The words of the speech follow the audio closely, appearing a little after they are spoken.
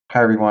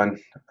Hi everyone.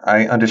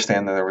 I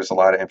understand that there was a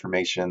lot of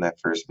information in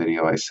that first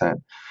video I sent.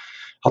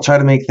 I'll try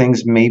to make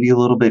things maybe a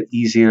little bit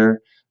easier.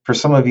 For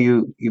some of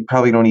you, you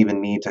probably don't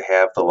even need to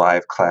have the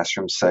live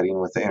classroom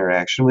setting with the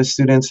interaction with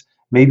students.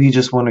 Maybe you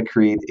just want to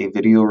create a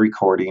video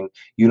recording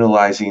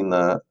utilizing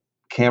the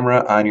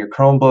camera on your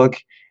Chromebook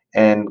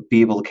and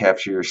be able to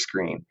capture your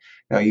screen.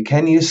 Now you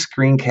can use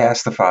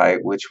Screencastify,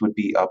 which would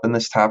be up in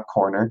this top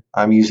corner.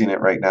 I'm using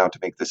it right now to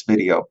make this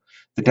video.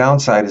 The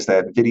downside is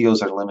that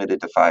videos are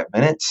limited to 5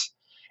 minutes,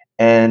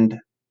 and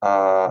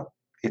uh,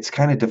 it's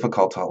kind of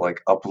difficult to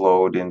like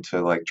upload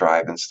into like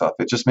Drive and stuff.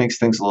 It just makes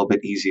things a little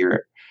bit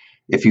easier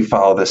if you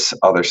follow this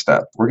other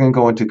step. We're going to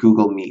go into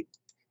Google Meet.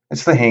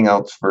 It's the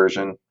Hangouts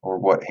version, or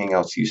what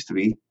Hangouts used to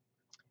be,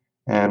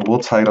 and we'll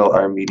title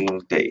our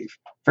meeting Dave.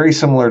 Very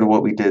similar to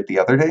what we did the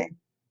other day.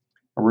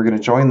 We're going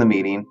to join the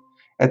meeting.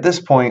 At this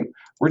point,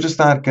 we're just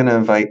not going to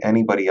invite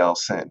anybody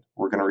else in.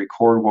 We're going to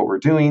record what we're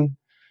doing,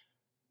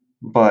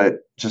 but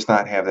just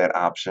not have that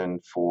option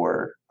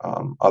for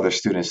other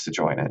students to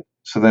join in.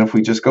 So then if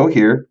we just go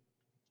here,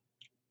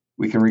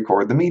 we can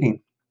record the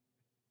meeting,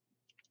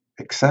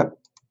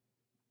 accept,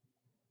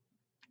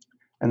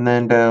 and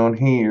then down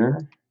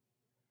here,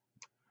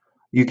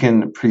 you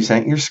can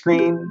present your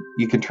screen,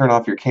 you can turn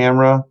off your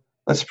camera.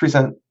 Let's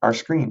present our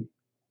screen.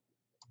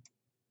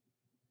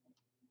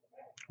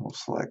 We'll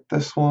select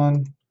this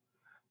one,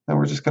 then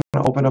we're just going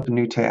to open up a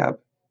new tab.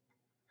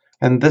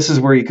 And this is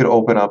where you could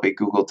open up a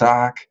Google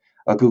Doc,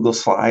 a Google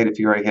Slide if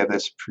you already have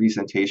this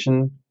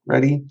presentation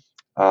ready.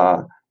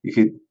 You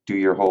could do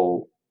your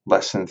whole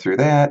lesson through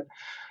that.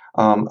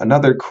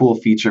 Another cool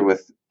feature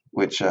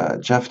which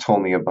Jeff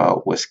told me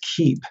about was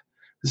Keep.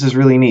 This is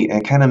really neat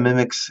and kind of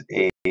mimics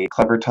a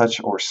Clever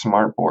Touch or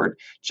Smartboard.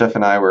 Jeff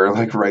and I were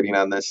like writing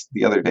on this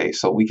the other day.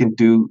 So we can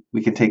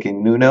take a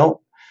new note,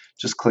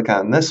 just click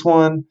on this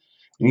one,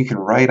 and you can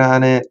write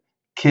on it.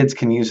 Kids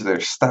can use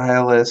their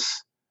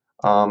stylus.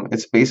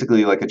 It's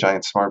basically like a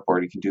giant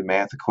smartboard. You can do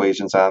math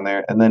equations on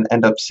there and then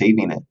end up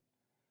saving it.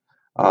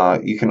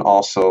 You can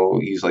also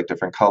use like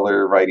different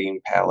color writing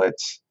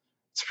palettes.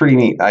 It's pretty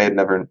neat. I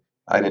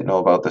didn't know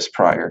about this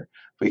prior,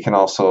 but you can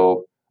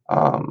also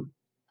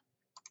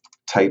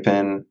type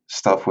in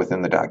stuff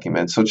within the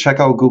document. So check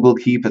out Google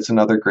Keep. It's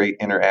another great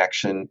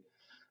interaction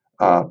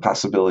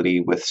possibility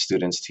with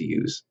students to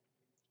use.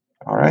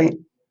 All right.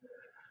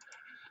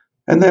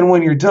 And then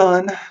when you're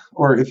done,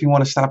 or if you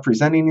want to stop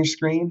presenting your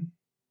screen,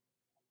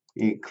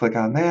 you click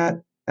on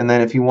that. And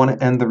then if you want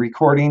to end the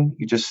recording,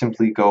 you just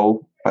simply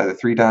go by the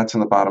three dots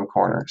in the bottom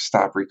corner,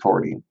 stop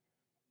recording.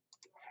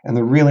 And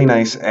the really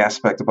nice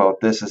aspect about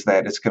this is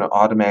that it's going to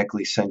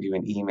automatically send you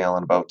an email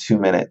in about 2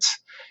 minutes.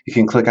 You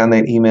can click on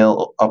that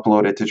email,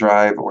 upload it to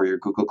Drive or your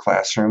Google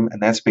Classroom,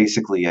 and that's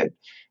basically it.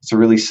 It's a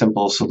really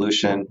simple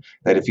solution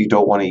that if you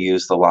don't want to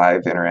use the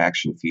live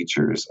interaction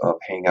features of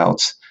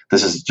Hangouts,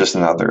 this is just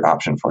another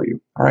option for you.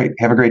 All right,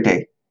 have a great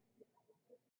day.